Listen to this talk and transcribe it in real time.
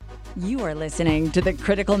You are listening to the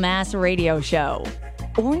Critical Mass Radio Show,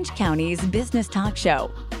 Orange County's business talk show,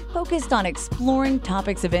 focused on exploring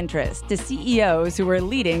topics of interest to CEOs who are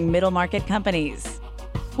leading middle market companies.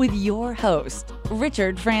 With your host,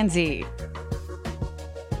 Richard Franzi.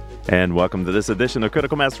 And welcome to this edition of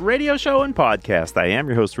Critical Mass Radio Show and Podcast. I am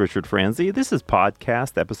your host, Richard Franzi. This is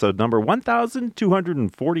podcast episode number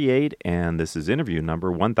 1248, and this is interview number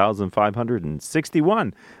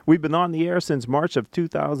 1561. We've been on the air since March of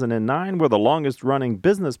 2009. We're the longest-running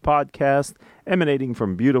business podcast emanating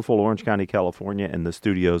from beautiful Orange County, California, in the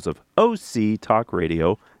studios of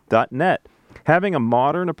OCTalkRadio.net. Having a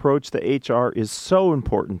modern approach to HR is so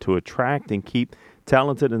important to attract and keep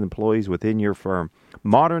talented employees within your firm.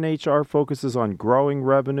 Modern HR focuses on growing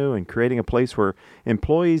revenue and creating a place where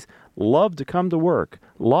employees love to come to work.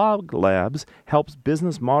 Log Labs helps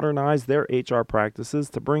business modernize their HR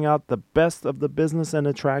practices to bring out the best of the business and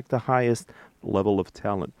attract the highest level of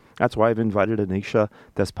talent. That's why I've invited Anisha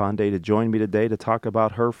Deshpande to join me today to talk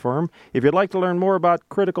about her firm. If you'd like to learn more about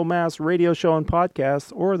Critical Mass Radio Show and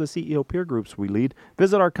Podcasts or the CEO peer groups we lead,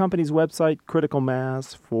 visit our company's website,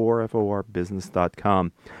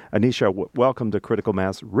 criticalmass4forbusiness.com. Anisha, welcome to Critical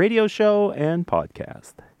Mass Radio Show and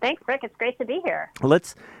Podcast. Thanks, Rick. It's great to be here.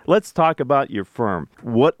 Let's talk about your firm.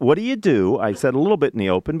 What do you do? I said a little bit in the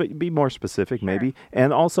open, but be more specific maybe.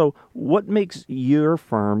 And also, what makes your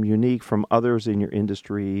firm unique from others in your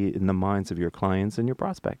industry in the minds of your clients and your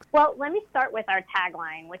prospects? Well, let me start with our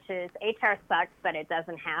tagline, which is HR sucks, but it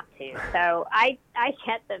doesn't have to. So I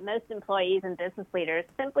get that most employees and business leaders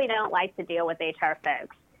simply don't like to deal with HR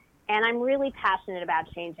folks. And I'm really passionate about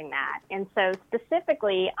changing that. And so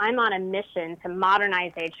specifically, I'm on a mission to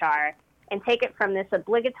modernize HR and take it from this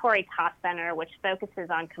obligatory cost center, which focuses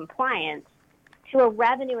on compliance, to a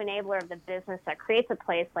revenue enabler of the business that creates a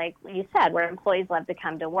place, like you said, where employees love to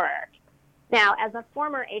come to work. Now, as a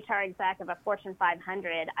former HR exec of a Fortune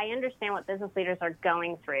 500, I understand what business leaders are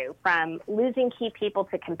going through, from losing key people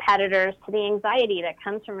to competitors to the anxiety that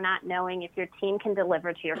comes from not knowing if your team can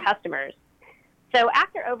deliver to your customers. So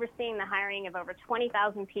after overseeing the hiring of over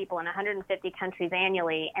 20,000 people in 150 countries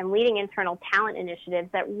annually and leading internal talent initiatives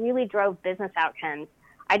that really drove business outcomes,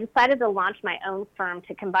 I decided to launch my own firm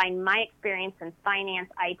to combine my experience in finance,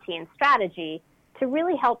 IT, and strategy to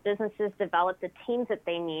really help businesses develop the teams that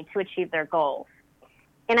they need to achieve their goals.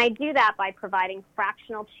 And I do that by providing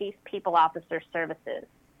fractional chief people officer services.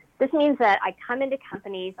 This means that I come into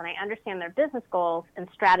companies and I understand their business goals and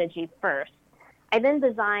strategy first. I then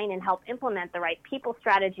design and help implement the right people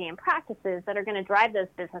strategy and practices that are going to drive those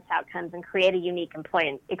business outcomes and create a unique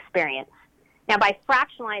employee experience. Now, by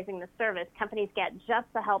fractionalizing the service, companies get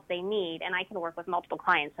just the help they need, and I can work with multiple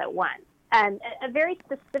clients at once. A very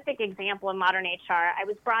specific example of modern HR, I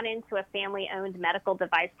was brought into a family-owned medical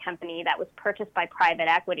device company that was purchased by private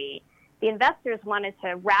equity. The investors wanted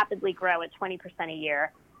to rapidly grow at 20% a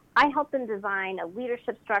year. I helped them design a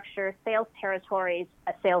leadership structure, sales territories,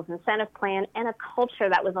 a sales incentive plan, and a culture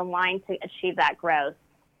that was aligned to achieve that growth.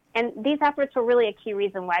 And these efforts were really a key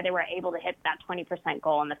reason why they were able to hit that 20%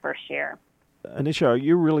 goal in the first year. Anisha, are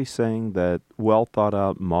you really saying that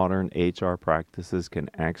well-thought-out modern HR practices can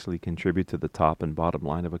actually contribute to the top and bottom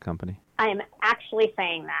line of a company? I am actually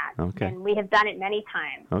saying that. Okay. And we have done it many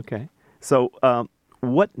times. Okay. So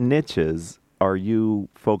what niches are you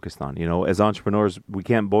focused on? You know, as entrepreneurs, we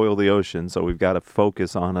can't boil the ocean, so we've got to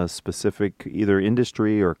focus on a specific either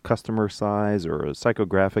industry or customer size or a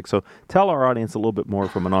psychographic. So tell our audience a little bit more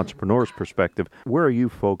from an entrepreneur's perspective. Where are you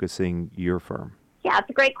focusing your firm? Yeah,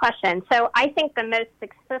 it's a great question. So I think the most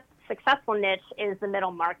successful niche is the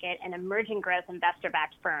middle market and emerging growth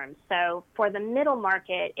investor-backed firms. So for the middle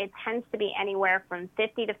market, it tends to be anywhere from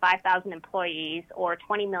 50 to 5,000 employees or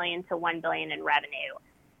 20 million to 1 billion in revenue.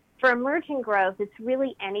 For emerging growth, it's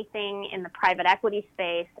really anything in the private equity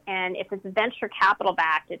space, and if it's venture capital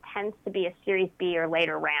backed, it tends to be a Series B or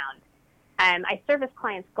later round. I service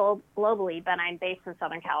clients globally, but I'm based in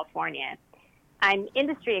Southern California. I'm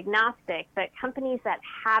industry agnostic, but companies that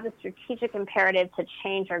have a strategic imperative to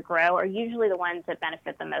change or grow are usually the ones that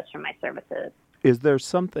benefit the most from my services. Is there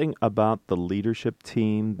something about the leadership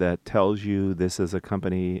team that tells you this is a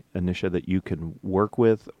company, Anisha, that you can work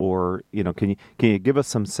with? Or, you know, can you give us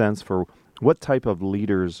some sense for what type of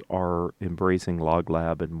leaders are embracing Log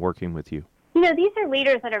Lab and working with you? You know, these are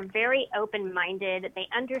leaders that are very open-minded. They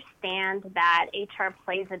understand that HR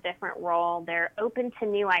plays a different role. They're open to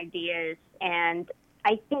new ideas. And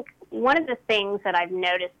I think one of the things that I've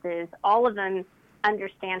noticed is all of them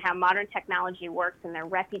understand how modern technology works and their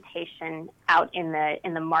reputation out in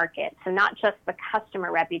the market. So not just the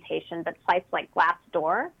customer reputation, but sites like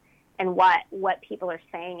Glassdoor and what people are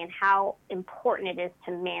saying and how important it is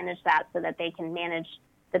to manage that so that they can manage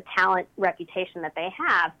the talent reputation that they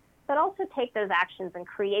have, but also take those actions and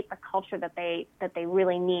create the culture that they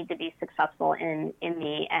really need to be successful in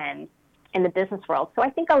the business world. So I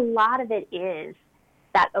think a lot of it is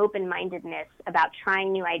that open-mindedness about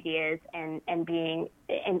trying new ideas and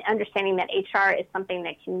understanding that HR is something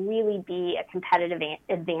that can really be a competitive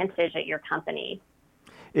advantage at your company.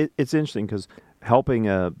 It's interesting because helping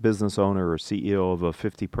a business owner or CEO of a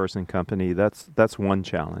 50-person company, that's one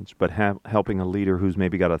challenge. But helping a leader who's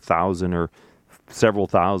maybe got 1,000 or several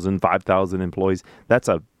thousand, 5,000 employees, that's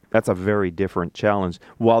a very different challenge.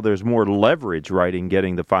 While there's more leverage, right, in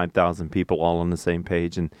getting the 5,000 people all on the same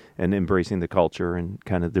page and embracing the culture and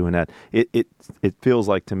kind of doing that, it feels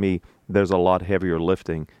like to me there's a lot heavier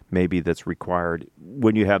lifting maybe that's required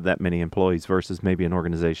when you have that many employees versus maybe an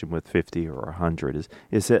organization with 50 or 100.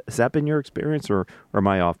 Has that been your experience, or am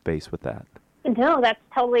I off base with that? No, that's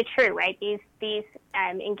totally true, right? These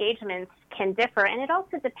engagements can differ, and it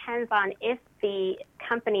also depends on if the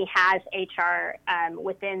company has HR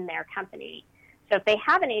within their company. So if they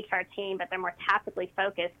have an HR team, but they're more tactically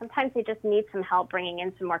focused, sometimes they just need some help bringing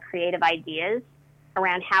in some more creative ideas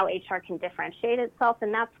around how HR can differentiate itself,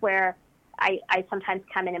 and that's where I sometimes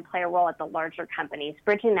come in and play a role at the larger companies,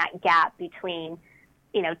 bridging that gap between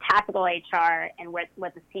tactical HR and what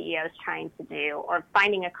the CEO is trying to do, or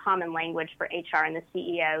finding a common language for HR and the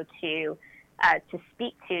CEO to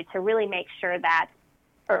speak to really make sure that,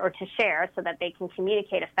 or to share so that they can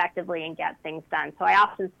communicate effectively and get things done. So I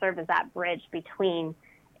often serve as that bridge between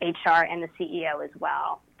HR and the CEO as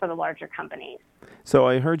well for the larger companies. So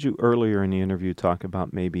I heard you earlier in the interview talk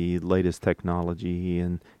about maybe latest technology,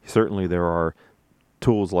 and certainly there are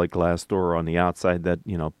tools like Glassdoor on the outside that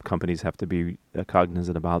companies have to be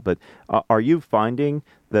cognizant about. But are you finding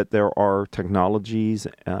that there are technologies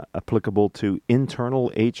applicable to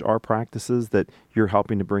internal HR practices that you're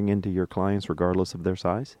helping to bring into your clients, regardless of their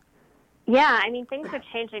size? Yeah, I mean, things are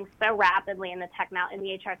changing so rapidly in the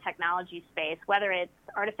HR technology space, whether it's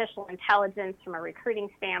artificial intelligence from a recruiting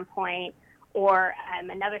standpoint, or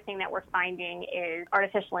another thing that we're finding is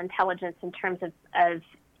artificial intelligence in terms of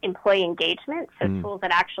employee engagement, so tools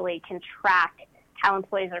that actually can track how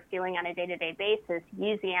employees are feeling on a day-to-day basis,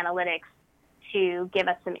 use the analytics to give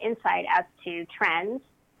us some insight as to trends,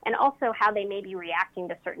 and also how they may be reacting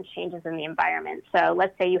to certain changes in the environment. So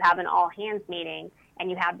let's say you have an all-hands meeting and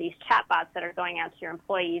you have these chatbots that are going out to your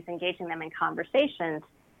employees, engaging them in conversations.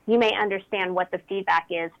 You may understand what the feedback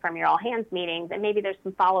is from your all-hands meetings, and maybe there's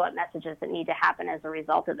some follow-up messages that need to happen as a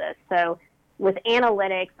result of this. So with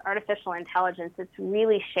analytics, artificial intelligence, it's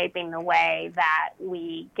really shaping the way that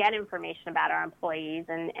we get information about our employees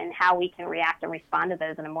and how we can react and respond to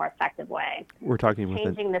those in a more effective way. We're talking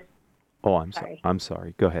changing this. Oh, I'm sorry. I'm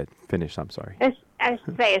sorry. Go ahead. Finish. I'm sorry. I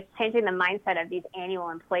should say it's changing the mindset of these annual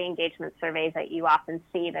employee engagement surveys that you often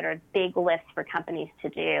see that are big lists for companies to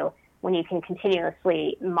do when you can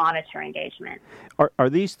continuously monitor engagement. Are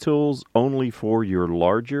these tools only for your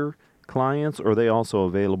larger clients, or are they also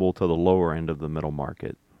available to the lower end of the middle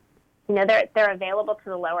market? They're available to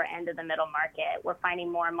the lower end of the middle market. We're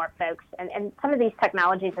finding more and more folks, and some of these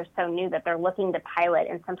technologies are so new that they're looking to pilot,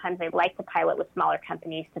 and sometimes they like to pilot with smaller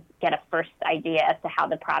companies to get a first idea as to how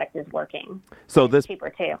the product is working. So it's cheaper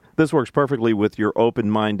too. This works perfectly with your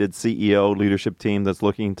open-minded CEO leadership team that's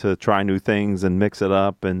looking to try new things and mix it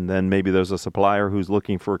up, and then maybe there's a supplier who's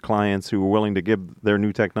looking for clients who are willing to give their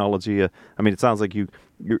new technology it sounds like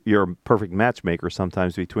you're a perfect matchmaker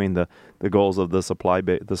sometimes between the goals of the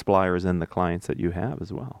suppliers and the clients that you have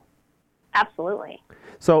as well. Absolutely.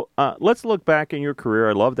 So let's look back in your career.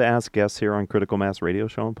 I love to ask guests here on Critical Mass Radio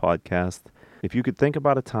Show and Podcast, if you could think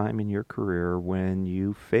about a time in your career when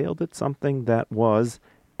you failed at something that was,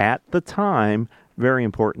 at the time, very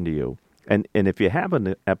important to you. And if you have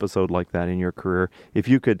an episode like that in your career, if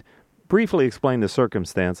you could briefly explain the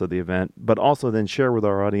circumstance of the event, but also then share with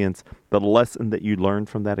our audience the lesson that you learned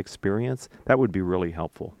from that experience, that would be really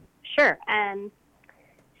helpful. Sure.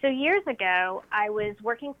 So years ago, I was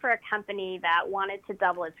working for a company that wanted to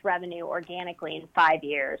double its revenue organically in 5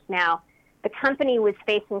 years. Now, the company was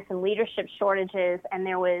facing some leadership shortages, and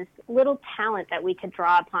there was little talent that we could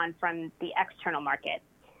draw upon from the external market.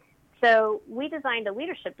 So we designed a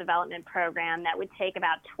leadership development program that would take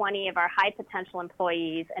about 20 of our high potential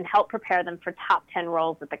employees and help prepare them for top 10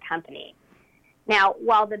 roles at the company. Now,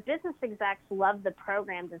 while the business execs loved the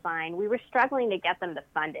program design, we were struggling to get them to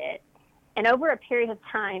fund it. And over a period of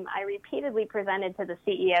time, I repeatedly presented to the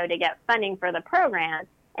CEO to get funding for the program,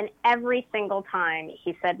 and every single time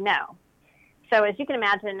he said no. So as you can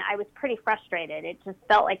imagine, I was pretty frustrated. It just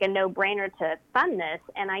felt like a no-brainer to fund this,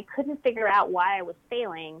 and I couldn't figure out why I was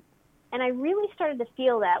failing. And I really started to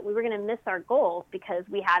feel that we were going to miss our goals because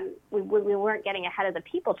we weren't getting ahead of the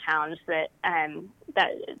people challenge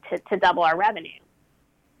to double our revenue.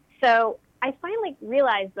 So I finally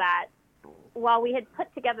realized that while we had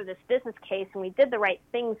put together this business case and we did the right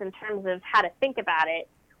things in terms of how to think about it,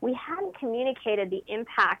 we hadn't communicated the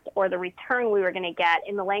impact or the return we were going to get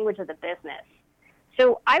in the language of the business.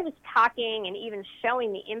 So I was talking and even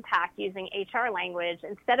showing the impact using HR language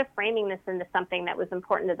instead of framing this into something that was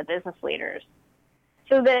important to the business leaders.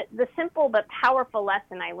 So the simple but powerful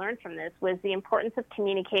lesson I learned from this was the importance of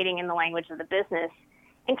communicating in the language of the business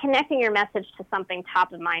and connecting your message to something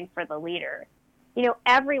top of mind for the leader. You know,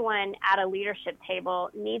 everyone at a leadership table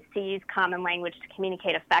needs to use common language to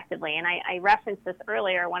communicate effectively. And I referenced this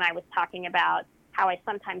earlier when I was talking about how I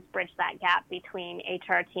sometimes bridge that gap between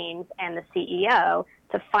HR teams and the CEO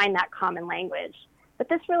to find that common language. But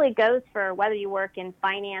this really goes for whether you work in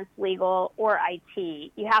finance, legal, or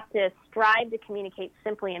IT. You have to strive to communicate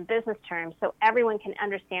simply in business terms so everyone can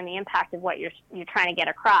understand the impact of what you're trying to get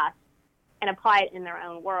across and apply it in their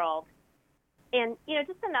own world. And, you know,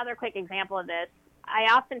 just another quick example of this,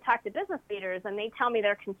 I often talk to business leaders and they tell me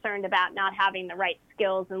they're concerned about not having the right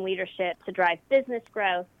skills and leadership to drive business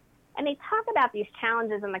growth. And they talk about these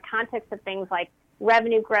challenges in the context of things like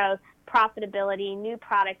revenue growth, profitability, new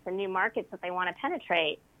products, and new markets that they want to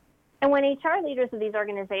penetrate. And when HR leaders of these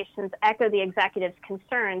organizations echo the executives'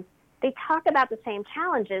 concerns, they talk about the same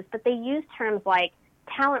challenges, but they use terms like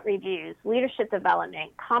talent reviews, leadership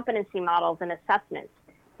development, competency models, and assessments.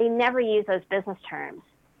 They never use those business terms.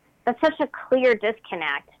 That's such a clear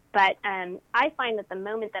disconnect. But I find that the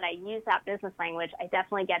moment that I use that business language, I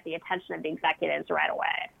definitely get the attention of the executives right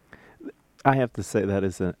away. I have to say that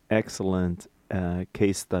is an excellent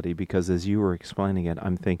case study because as you were explaining it,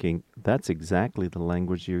 I'm thinking that's exactly the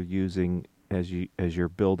language you're using as you're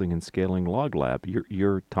building and scaling LogLab.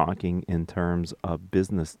 You're talking in terms of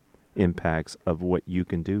business impacts of what you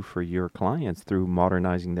can do for your clients through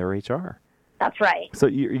modernizing their HR. That's right. So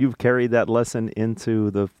you've carried that lesson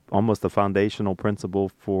into almost the foundational principle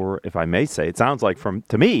for, if I may say, it sounds like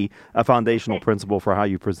to me, a foundational principle for how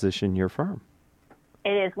you position your firm.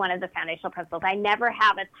 It is one of the foundational principles. I never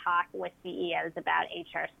have a talk with CEOs about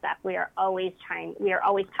HR stuff. We are always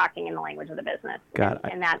talking in the language of the business.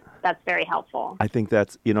 And that's very helpful. I think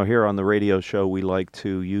that's, here on the radio show, we like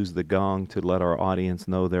to use the gong to let our audience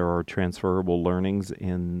know there are transferable learnings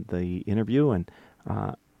in the interview. And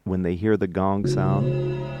when they hear the gong sound,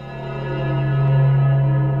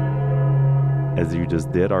 as you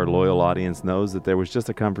just did, our loyal audience knows that there was just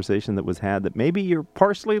a conversation that was had that maybe you're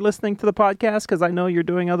partially listening to the podcast because I know you're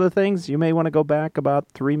doing other things. You may want to go back about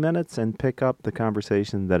 3 minutes and pick up the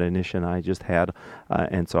conversation that Anish and I just had.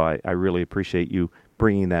 And so I really appreciate you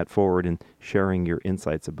bringing that forward and sharing your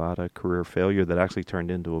insights about a career failure that actually turned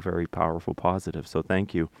into a very powerful positive. So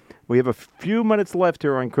thank you. We have a few minutes left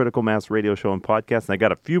here on Critical Mass Radio Show and Podcast, and I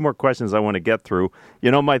got a few more questions I want to get through.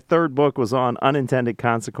 My third book was on unintended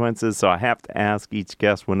consequences, so I have to ask each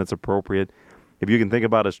guest when it's appropriate. If you can think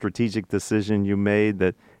about a strategic decision you made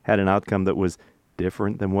that had an outcome that was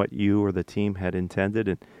different than what you or the team had intended,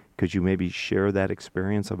 and could you maybe share that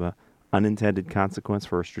experience of an unintended consequence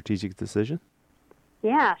for a strategic decision?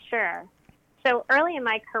 Yeah, sure. So early in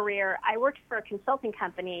my career, I worked for a consulting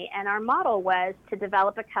company, and our model was to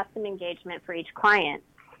develop a custom engagement for each client.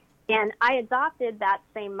 And I adopted that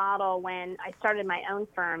same model when I started my own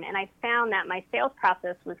firm, and I found that my sales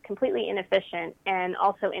process was completely inefficient and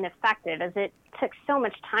also ineffective, as it took so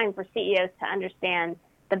much time for CEOs to understand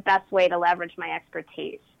the best way to leverage my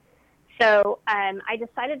expertise. So I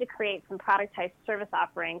decided to create some productized service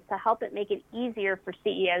offerings to help it make it easier for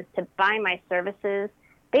CEOs to buy my services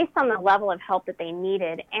based on the level of help that they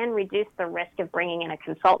needed and reduce the risk of bringing in a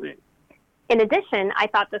consultant. In addition, I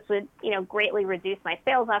thought this would, greatly reduce my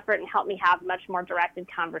sales effort and help me have much more directed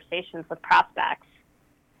conversations with prospects.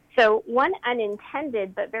 So one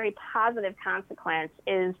unintended but very positive consequence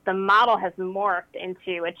is the model has morphed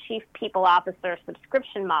into a chief people officer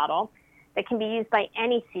subscription model that can be used by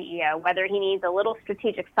any CEO, whether he needs a little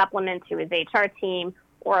strategic supplement to his HR team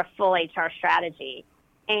or a full HR strategy.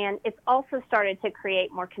 And it's also started to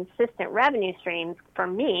create more consistent revenue streams for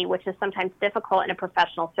me, which is sometimes difficult in a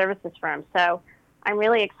professional services firm. So I'm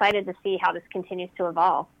really excited to see how this continues to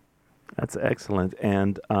evolve. That's excellent.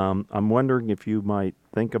 And I'm wondering if you might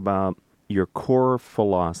think about your core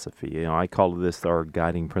philosophy. I call this our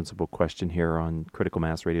guiding principle question here on Critical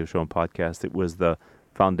Mass Radio Show and Podcast. It was the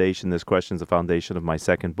foundation. This question is the foundation of my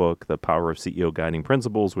second book, The Power of CEO Guiding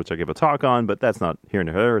Principles, which I give a talk on, but that's not here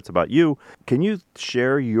nor there. It's about you. Can you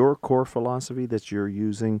share your core philosophy that you're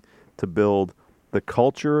using to build the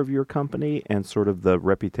culture of your company and sort of the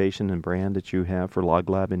reputation and brand that you have for Log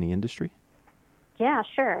Lab in the industry? Yeah,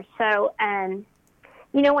 sure. So,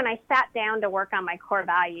 when I sat down to work on my core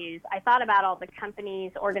values, I thought about all the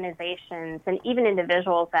companies, organizations, and even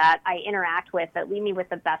individuals that I interact with that leave me with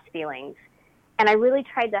the best feelings. And I really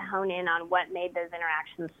tried to hone in on what made those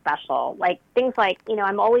interactions special. Like things like,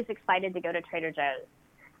 I'm always excited to go to Trader Joe's.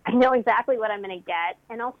 I know exactly what I'm going to get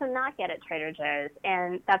and also not get at Trader Joe's.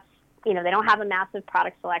 And that's, they don't have a massive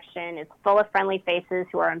product selection. It's full of friendly faces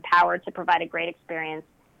who are empowered to provide a great experience.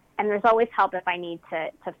 And there's always help if I need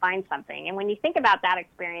to find something. And when you think about that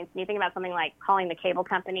experience, and you think about something like calling the cable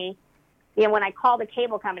company, when I call the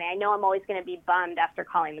cable company, I know I'm always going to be bummed after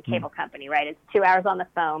calling the cable company, right? It's 2 hours on the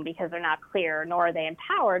phone because they're not clear, nor are they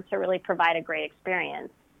empowered to really provide a great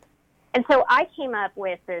experience. And so I came up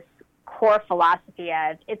with this core philosophy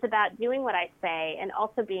of it's about doing what I say and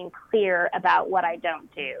also being clear about what I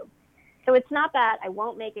don't do. So it's not that I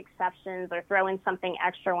won't make exceptions or throw in something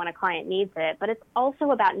extra when a client needs it, but it's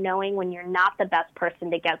also about knowing when you're not the best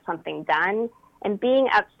person to get something done and being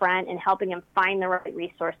upfront and helping them find the right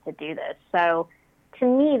resource to do this. So to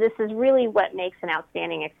me, this is really what makes an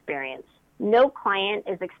outstanding experience. No client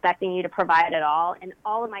is expecting you to provide it all, and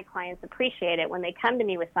all of my clients appreciate it when they come to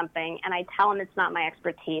me with something and I tell them it's not my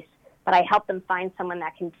expertise, but I help them find someone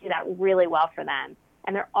that can do that really well for them,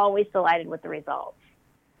 and they're always delighted with the results.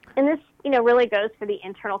 And this, really goes for the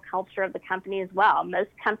internal culture of the company as well. Most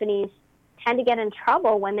companies tend to get in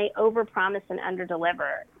trouble when they overpromise and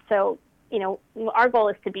underdeliver. So, our goal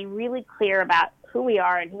is to be really clear about who we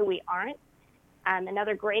are and who we aren't.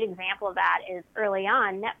 Another great example of that is early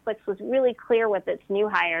on, Netflix was really clear with its new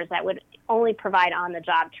hires that would only provide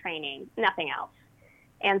on-the-job training, nothing else.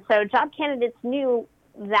 And so job candidates knew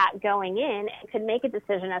that going in and could make a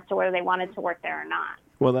decision as to whether they wanted to work there or not.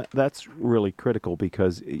 Well, that's really critical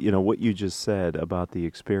because, what you just said about the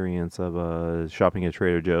experience of shopping at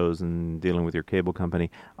Trader Joe's and dealing with your cable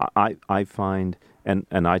company, I find, and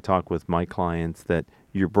I talk with my clients, that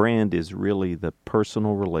your brand is really the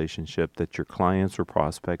personal relationship that your clients or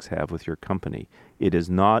prospects have with your company. It is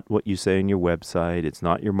not what you say on your website. It's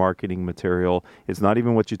not your marketing material. It's not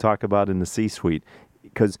even what you talk about in the C-suite,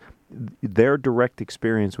 because their direct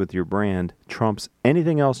experience with your brand trumps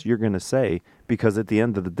anything else you're going to say, because at the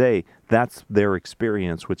end of the day, that's their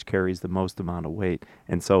experience which carries the most amount of weight.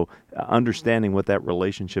 And so understanding what that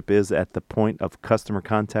relationship is at the point of customer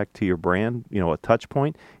contact to your brand, a touch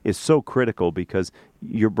point, is so critical, because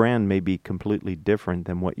your brand may be completely different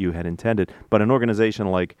than what you had intended. But an organization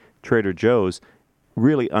like Trader Joe's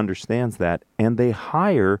really understands that, and they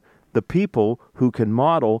hire the people who can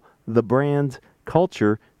model the brand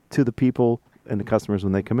culture to the people and the customers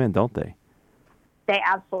when they come in, don't they? They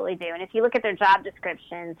absolutely do. And if you look at their job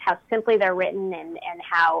descriptions, how simply they're written and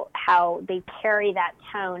how they carry that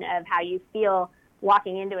tone of how you feel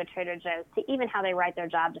walking into a Trader Joe's, to even how they write their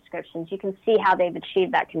job descriptions, you can see how they've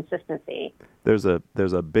achieved that consistency. There's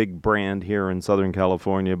a big brand here in Southern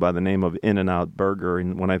California by the name of In-N-Out Burger,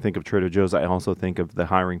 and when I think of Trader Joe's, I also think of the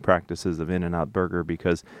hiring practices of In-N-Out Burger,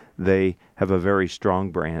 because they have a very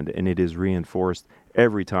strong brand, and it is reinforced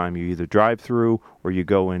every time you either drive through or you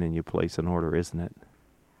go in and you place an order, isn't it?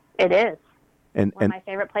 It is. One of my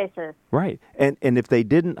favorite places. Right. And if they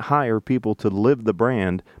didn't hire people to live the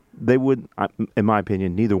brand, they would, in my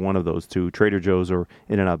opinion, neither one of those two, Trader Joe's or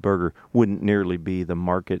In-N-Out Burger, wouldn't nearly be the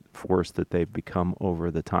market force that they've become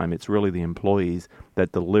over the time. It's really the employees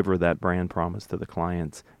that deliver that brand promise to the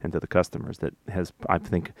clients and to the customers that has, I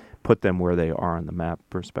think, put them where they are on the map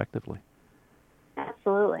prospectively.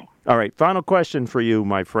 Absolutely. All right, final question for you,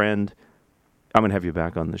 my friend. I'm going to have you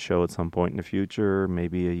back on the show at some point in the future,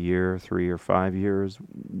 maybe a year, 3 or 5 years.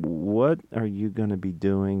 What are you going to be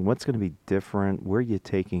doing? What's going to be different? Where are you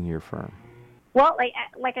taking your firm? Well,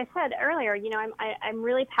 like I said earlier, I'm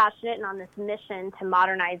really passionate and on this mission to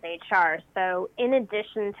modernize HR. So in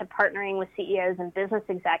addition to partnering with CEOs and business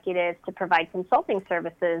executives to provide consulting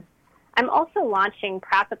services, I'm also launching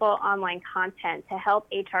practical online content to help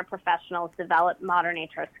HR professionals develop modern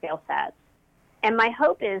HR skill sets. And my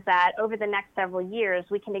hope is that over the next several years,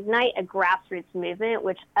 we can ignite a grassroots movement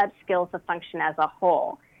which upskills the function as a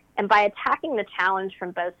whole. And by attacking the challenge from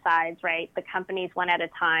both sides, right, the companies one at a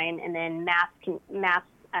time, and then mass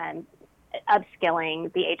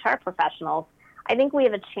upskilling the HR professionals, I think we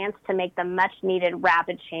have a chance to make the much-needed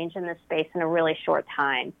rapid change in this space in a really short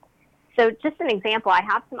time. So just an example, I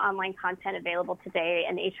have some online content available today,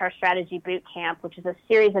 an HR Strategy Boot Camp, which is a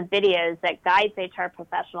series of videos that guides HR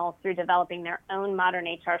professionals through developing their own modern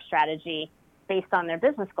HR strategy based on their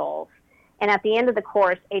business goals. And at the end of the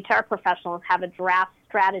course, HR professionals have a draft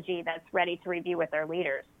strategy that's ready to review with their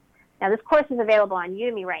leaders. Now, this course is available on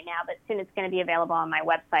Udemy right now, but soon it's going to be available on my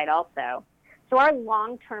website also. So our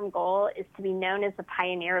long-term goal is to be known as the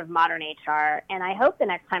pioneer of modern HR, and I hope the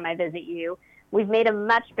next time I visit you, we've made a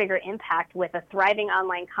much bigger impact with a thriving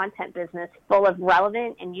online content business full of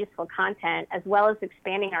relevant and useful content, as well as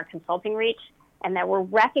expanding our consulting reach, and that we're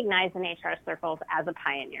recognized in HR circles as a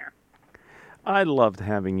pioneer. I loved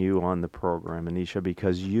having you on the program, Anisha,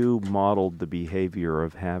 because you modeled the behavior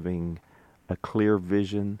of having a clear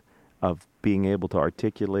vision, of being able to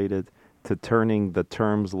articulate it, to turning the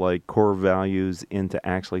terms like core values into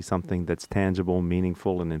actually something that's tangible,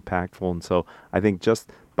 meaningful, and impactful. And so I think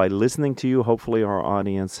just by listening to you, hopefully our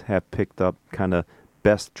audience have picked up kind of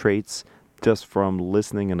best traits just from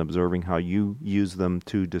listening and observing how you use them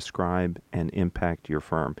to describe and impact your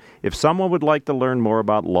firm. If someone would like to learn more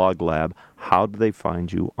about LogLab, how do they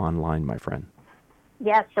find you online, my friend?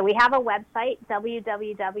 Yes, so we have a website,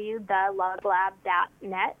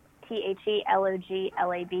 www.theloglab.net.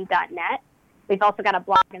 THELOGLAB.net. We've also got a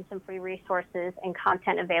blog and some free resources and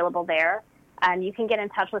content available there. You can get in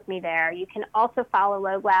touch with me there. You can also follow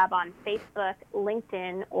LogLab on Facebook,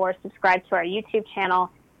 LinkedIn, or subscribe to our YouTube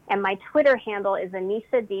channel. And my Twitter handle is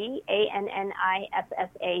Anissa D,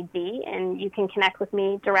 ANNISSAD, and you can connect with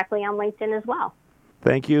me directly on LinkedIn as well.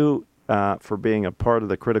 Thank you for being a part of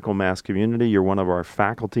the Critical Mass community. You're one of our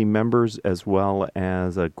faculty members as well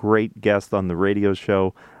as a great guest on the radio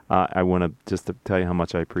show. I want to just to tell you how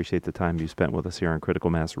much I appreciate the time you spent with us here on Critical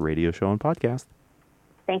Mass Radio Show and Podcast.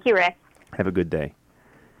 Thank you, Rick. Have a good day.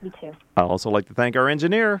 You too. I'd also like to thank our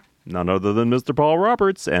engineer, none other than Mr. Paul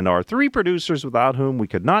Roberts, and our three producers without whom we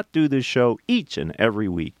could not do this show each and every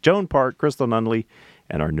week, Joan Park, Crystal Nunley,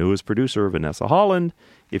 and our newest producer, Vanessa Holland.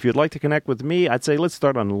 If you'd like to connect with me, I'd say let's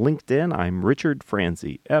start on LinkedIn. I'm Richard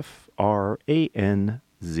Franzi, Franzi. And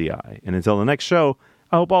until the next show,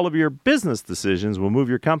 I hope all of your business decisions will move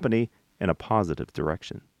your company in a positive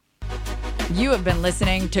direction. You have been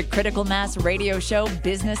listening to Critical Mass Radio Show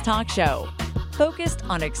Business Talk Show, focused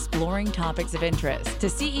on exploring topics of interest to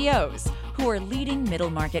CEOs who are leading middle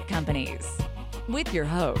market companies. With your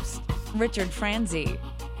host, Richard Franzi.